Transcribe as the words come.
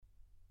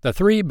The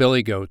Three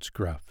Billy Goats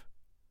Gruff.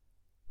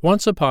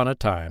 Once upon a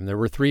time there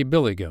were 3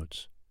 billy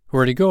goats who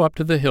were to go up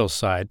to the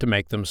hillside to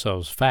make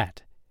themselves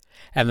fat,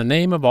 and the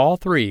name of all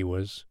 3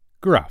 was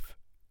Gruff.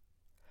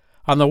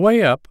 On the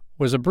way up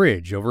was a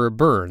bridge over a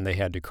burn they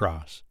had to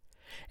cross,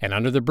 and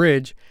under the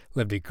bridge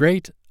lived a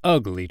great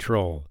ugly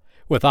troll,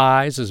 with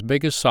eyes as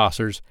big as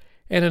saucers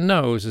and a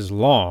nose as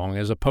long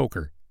as a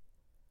poker.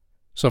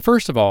 So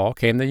first of all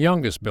came the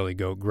youngest billy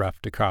goat Gruff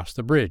to cross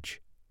the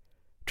bridge.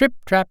 Trip,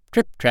 trap,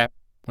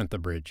 went the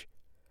bridge.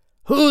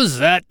 "Who's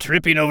that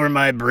tripping over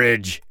my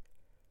bridge?"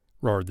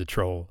 roared the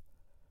troll.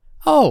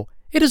 "Oh,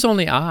 it is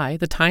only I,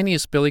 the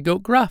tiniest billy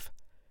goat Gruff,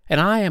 and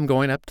I am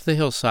going up to the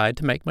hillside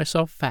to make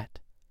myself fat,"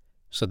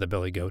 said the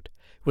billy goat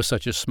with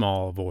such a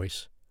small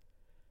voice.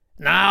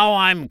 "Now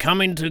I'm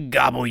coming to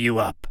gobble you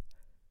up,"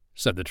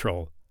 said the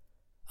troll.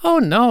 "Oh,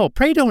 no,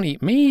 pray don't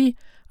eat me.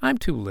 I'm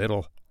too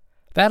little."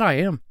 "That I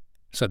am,"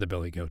 said the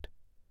billy goat.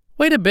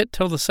 "Wait a bit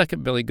till the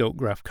second billy goat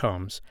Gruff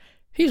comes.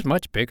 He's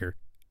much bigger."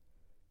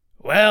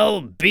 "Well,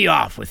 be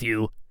off with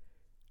you,"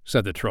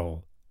 said the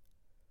troll.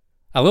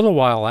 A little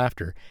while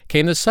after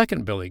came the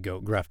second billy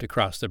goat Gruff to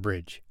cross the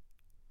bridge.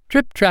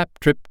 Trip, trap,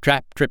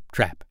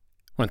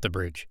 went the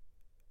bridge.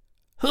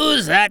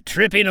 "Who's that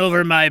tripping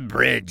over my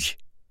bridge?"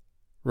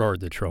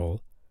 roared the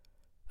troll.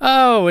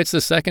 "Oh, it's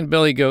the second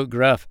billy goat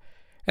Gruff,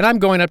 and I'm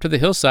going up to the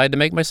hillside to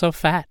make myself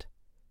fat,"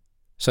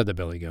 said the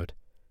billy goat,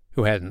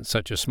 who hadn't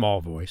such a small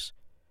voice.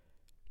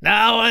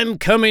 "Now I'm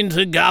coming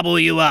to gobble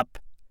you up,"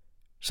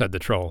 said the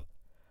troll.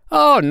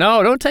 "Oh,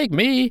 no, don't take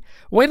me.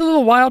 Wait a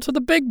little while till the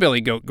big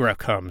billy goat Gruff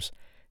comes.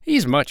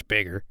 He's much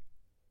bigger."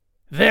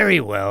 "Very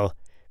well,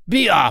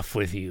 be off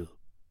with you,"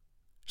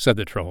 said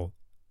the troll.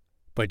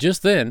 But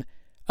just then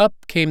up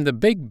came the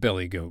big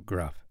billy goat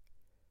Gruff.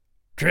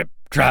 Trip,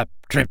 trap,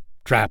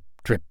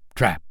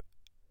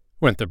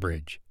 went the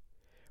bridge,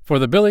 for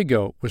the billy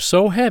goat was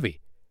so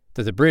heavy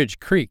that the bridge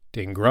creaked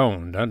and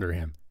groaned under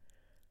him.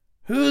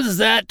 "Who's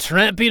that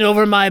tramping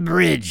over my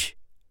bridge?"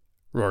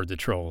 roared the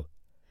troll.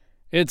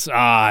 "It's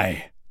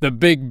I, the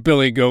big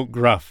billy goat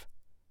Gruff,"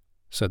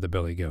 said the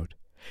billy goat,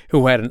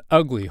 who had an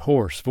ugly,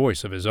 hoarse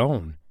voice of his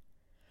own.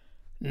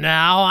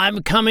 "Now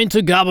I'm coming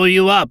to gobble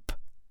you up,"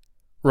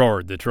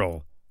 roared the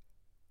troll.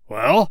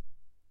 "Well,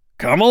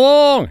 come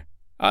along.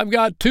 I've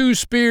got 2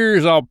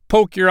 spears. I'll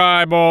poke your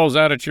eyeballs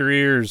out at your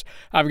ears.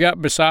 I've got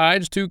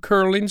besides 2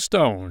 curling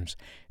stones,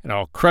 and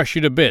I'll crush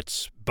you to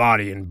bits,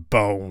 body and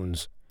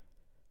bones."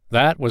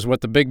 That was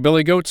what the big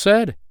billy goat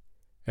said,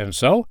 and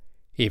so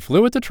he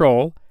flew at the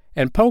troll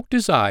and poked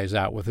his eyes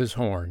out with his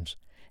horns,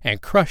 and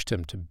crushed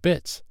him to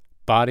bits,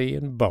 body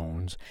and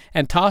bones,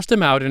 and tossed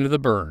him out into the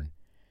burn.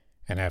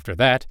 And after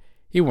that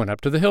he went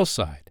up to the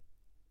hillside.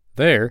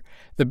 There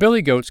the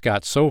billy goats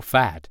got so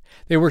fat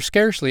they were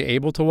scarcely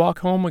able to walk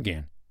home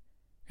again.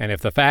 And if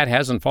the fat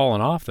hasn't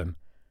fallen off them,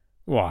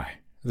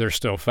 why, they're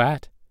still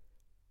fat.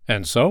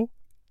 And so,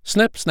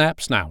 snip, snap,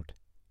 snout,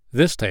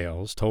 this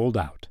tale's told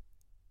out.